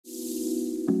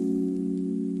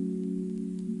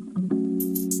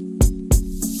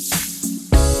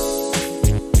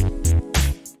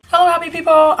Hobby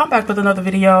people, I'm back with another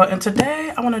video, and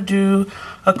today I want to do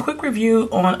a quick review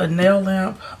on a nail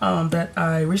lamp that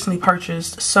I recently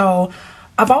purchased. So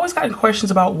I've always gotten questions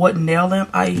about what nail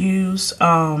lamp I use,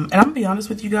 and I'm gonna be honest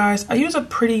with you guys, I use a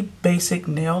pretty basic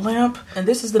nail lamp, and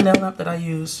this is the nail lamp that I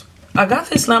use. I got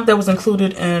this lamp that was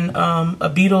included in a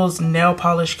Beetles nail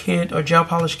polish kit or gel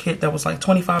polish kit that was like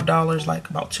 $25 like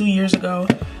about 2 years ago.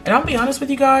 And I'll be honest with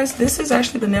you guys, this is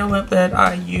actually the nail lamp that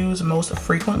I use most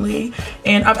frequently.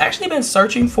 And I've actually been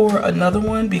searching for another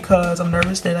one because I'm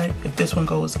nervous that if this one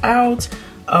goes out,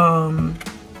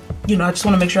 you know, I just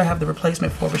want to make sure I have the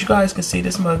replacement for it. But you guys can see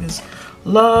this mug is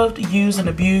loved, used, and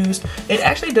abused. It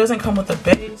actually doesn't come with a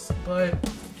base, but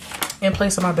in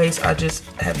place of my base, I just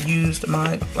have used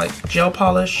my like gel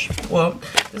polish. Well,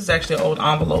 this is actually an old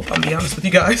envelope, I'll be honest with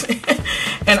you guys.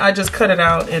 And I just cut it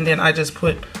out and then I just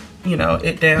put, you know,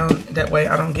 it down. That way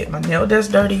I don't get my nail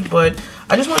desk dirty. But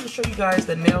I just wanted to show you guys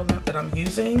the nail lamp that I'm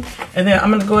using. And then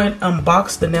I'm gonna go ahead and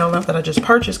unbox the nail lamp that I just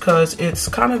purchased because it's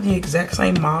kind of the exact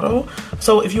same model.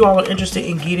 So if you all are interested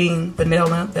in getting the nail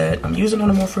lamp that I'm using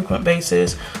on a more frequent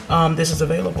basis, this is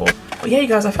available. But yeah, you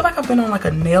guys, I feel like I've been on like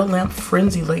a nail lamp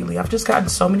frenzy lately. I've just gotten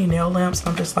so many nail lamps and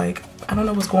I'm just like, I don't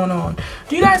know what's going on.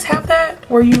 Do you guys have that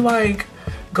where you like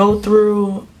go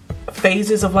through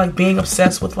phases of like being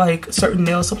obsessed with like certain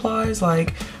nail supplies?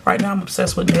 Like right now I'm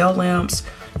obsessed with nail lamps.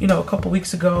 You know, a couple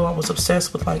weeks ago I was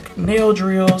obsessed with like nail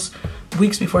drills.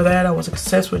 Weeks before that I was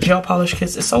obsessed with gel polish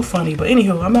kits. It's so funny. But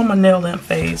anywho, I'm on my nail lamp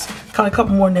phase. Got a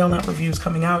couple more nail lamp reviews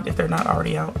coming out if they're not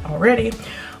already out already.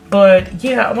 But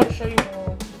yeah, I want to show you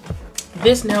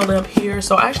this nail lamp here.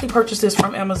 So I actually purchased this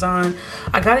from Amazon.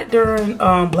 I got it during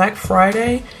Black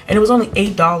Friday and it was only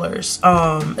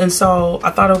 $8. And so I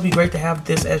thought it would be great to have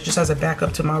this as just as a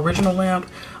backup to my original lamp.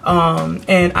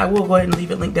 And I will go ahead and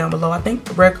leave it linked down below. I think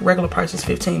the regular price is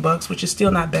 15 bucks, which is still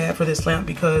not bad for this lamp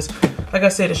because like I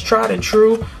said, it's tried and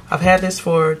true. I've had this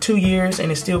for 2 years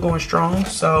and it's still going strong.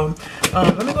 So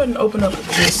let me go ahead and open up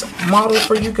this model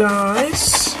for you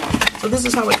guys. So this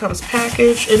is how it comes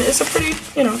packaged, and it's a pretty,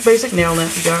 you know, basic nail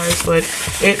lamp, you guys, but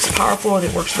it's powerful and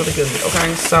it works really good.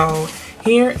 Okay, so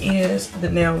here is the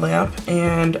nail lamp,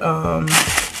 and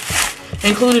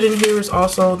included in here is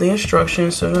also the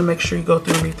instructions. So you're gonna make sure you go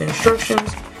through and read the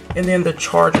instructions, and then the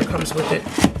charger comes with it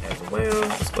as well.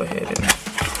 Let's go ahead and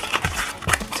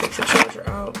take the charger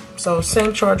out. So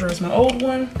same charger as my old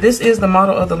one. This is the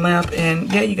model of the lamp,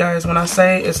 and yeah, you guys, when I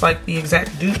say it's like the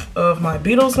exact dupe of my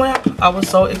Beetles lamp, I was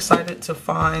so excited to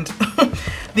find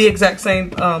the exact same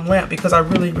lamp because I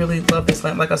really love this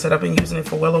lamp. Like I said, I've been using it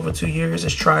for well over 2 years.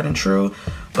 It's tried and true.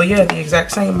 But yeah, the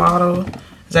exact same model,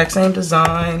 exact same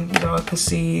design. You know, I can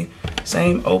see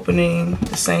same opening,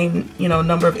 the same, you know,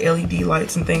 number of LED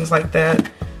lights and things like that.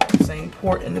 Same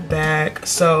port in the back.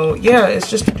 So yeah,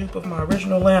 it's just a dupe of my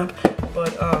original lamp.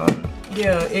 But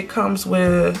yeah, it comes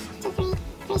with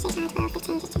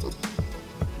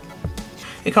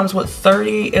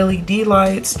 30 LED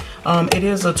lights. It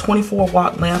is a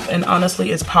 24-watt lamp, and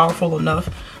honestly it's powerful enough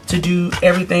to do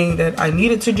everything that I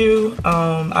needed to do.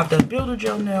 I've done builder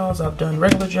gel nails, I've done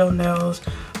regular gel nails,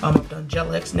 I've done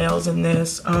Gel X nails in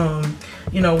this.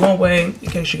 You know, one way, in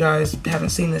case you guys haven't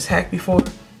seen this hack before,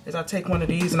 is I take one of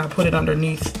these and I put it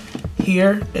underneath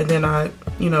here, and then I,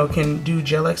 you know, can do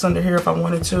Gel X under here if I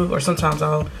wanted to, or sometimes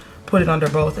I'll put it under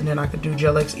both and then I could do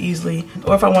Gel X easily.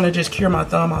 Or if I want to just cure my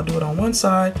thumb, I'll do it on one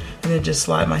side and then just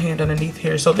slide my hand underneath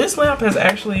here. So this lamp has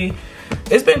actually,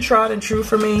 it's been tried and true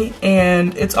for me,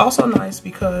 and it's also nice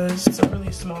because it's a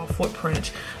really small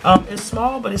footprint. It's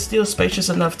small, but it's still spacious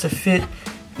enough to fit,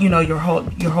 you know, your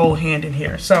whole hand in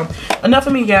here. So enough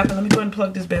of me yapping. Let me go ahead and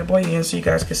plug this bad boy in so you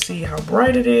guys can see how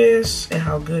bright it is and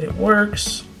how good it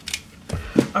works.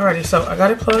 Alrighty, so I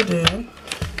got it plugged in,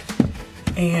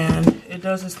 and it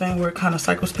does this thing where it kind of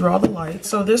cycles through all the lights.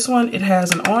 So this one, it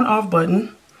has an on-off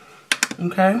button.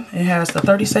 Okay, it has the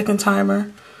 30-second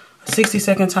timer,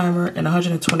 60-second timer, and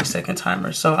 120-second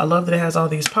timer. So I love that it has all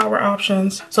these power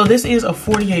options. So this is a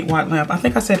 48-watt lamp. I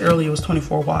think I said earlier it was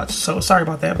 24 watts, so sorry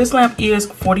about that. This lamp is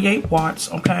 48 watts,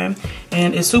 okay?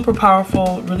 And it's super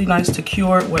powerful, really nice to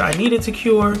cure what I needed to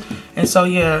cure. And so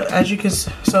yeah, as you can,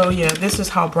 so yeah, this is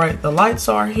how bright the lights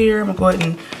are here. I'm gonna go ahead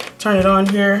and turn it on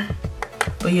here.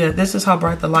 But yeah, this is how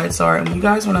bright the lights are. And you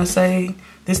guys, when I say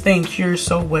this thing cures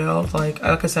so well, like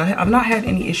I said, I've not had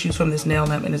any issues from this nail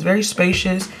lamp, and it's very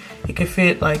spacious. It can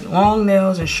fit like long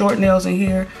nails and short nails in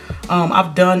here.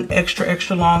 I've done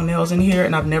extra long nails in here,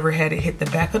 and I've never had it hit the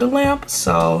back of the lamp.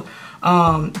 So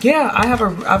Yeah,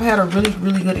 I've had a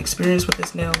really good experience with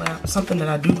this nail lamp. Something that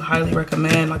I do highly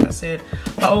recommend. Like I said,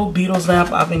 my old Beetles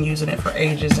lamp, I've been using it for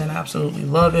ages and I absolutely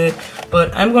love it.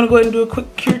 But I'm going to go ahead and do a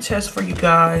quick cure test for you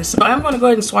guys. So I'm going to go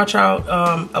ahead and swatch out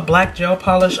a black gel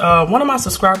polish. One of my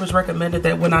subscribers recommended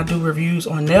that when I do reviews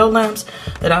on nail lamps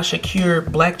that I should cure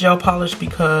black gel polish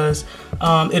because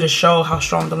it'll show how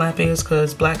strong the lamp is,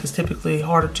 because black is typically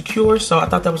harder to cure. So I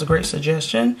thought that was a great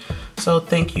suggestion. So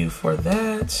thank you for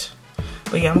that.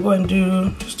 But yeah, I'm going to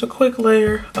do just a quick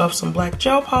layer of some black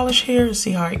gel polish here and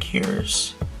see how it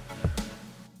cures.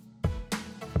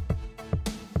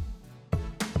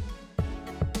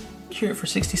 Cure it for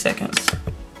 60 seconds.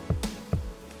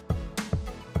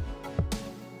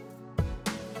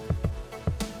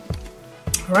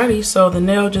 Alrighty, so the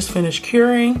nail just finished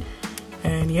curing.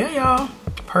 And yeah, y'all,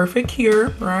 perfect cure,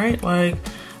 right? Like,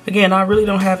 again, I really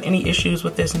don't have any issues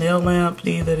with this nail lamp.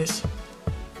 That is...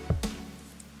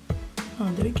 Oh,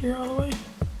 did it cure all the way?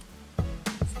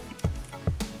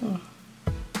 Oh.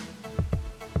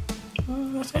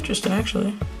 Oh, that's interesting,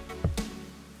 actually.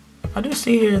 I do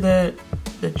see here that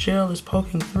the gel is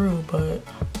poking through, but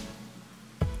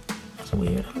that's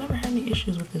weird. I've never had any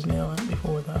issues with this nail lamp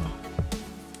before, though.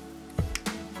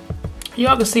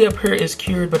 Y'all can see up here it's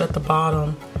cured, but at the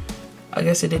bottom, I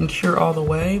guess it didn't cure all the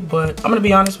way. But I'm gonna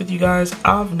be honest with you guys,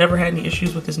 I've never had any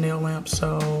issues with this nail lamp,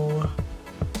 so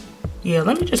yeah,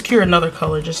 let me just cure another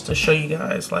color just to show you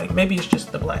guys. Like, maybe it's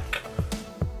just the black.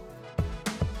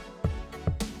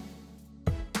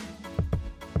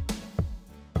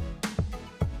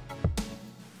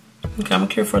 Okay, I'm gonna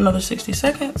cure for another 60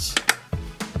 seconds.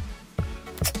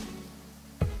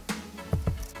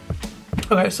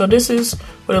 Okay, so this is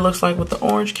what it looks like with the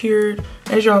orange cured.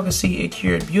 As y'all can see, it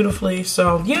cured beautifully.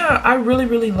 So yeah, I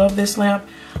really love this lamp.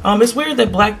 It's weird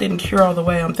that black didn't cure all the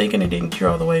way. I'm thinking it didn't cure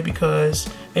all the way because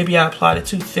maybe I applied it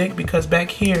too thick, because back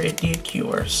here it did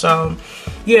cure. So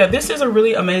yeah, this is a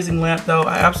really amazing lamp though.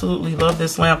 I absolutely love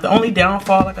this lamp. The only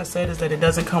downfall, like I said, is that it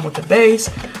doesn't come with the base,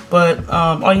 but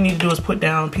all you need to do is put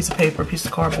down a piece of paper, a piece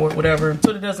of cardboard, whatever,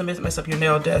 so that it doesn't mess up your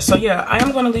nail desk. So yeah, I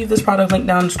am going to leave this product link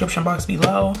down in the description box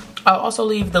below. I'll also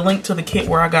leave the link to the kit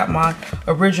where I got my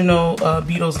original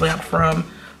Beetles lamp from.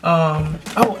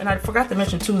 Oh, and I forgot to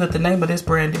mention too that the name of this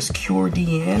brand is Cure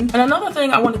DN. And another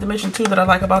thing I wanted to mention too that I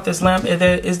like about this lamp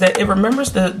is that it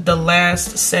remembers the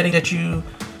last setting that you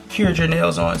cured your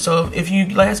nails on. So if you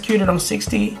last cured it on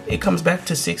 60, it comes back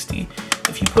to 60.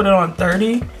 If you put it on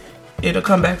 30, it'll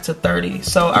come back to 30.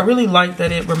 So I really like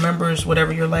that it remembers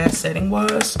whatever your last setting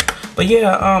was. But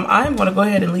yeah, I'm going to go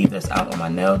ahead and leave this out on my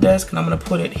nail desk, and I'm going to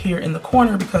put it here in the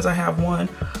corner because I have one.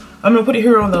 I'm going to put it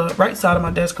here on the right side of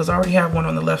my desk because I already have one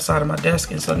on the left side of my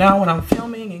desk. And so now when I'm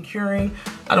filming and curing,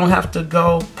 I don't have to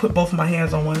go put both of my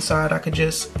hands on one side. I could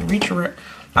just reach around.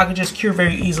 I could just cure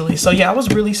very easily. So yeah, I was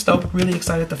really stoked, really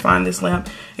excited to find this lamp,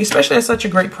 especially at such a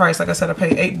great price. Like I said, I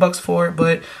paid $8 for it,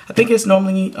 but I think it's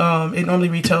normally it normally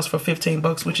retails for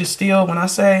 $15, which is still, when I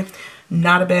say,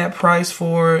 not a bad price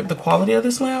for the quality of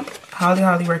this lamp.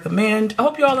 Highly recommend. I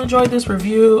hope you all enjoyed this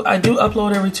review. I do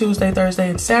upload every Tuesday, Thursday,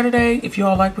 and Saturday. If you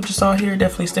all like what you saw here,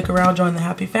 definitely stick around, join the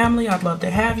happy family. I'd love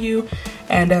to have you.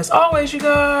 And as always, you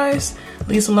guys,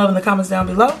 leave some love in the comments down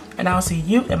below, and I'll see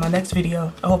you in my next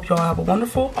video. I hope you all have a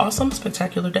wonderful, awesome,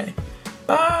 spectacular day.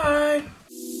 Bye.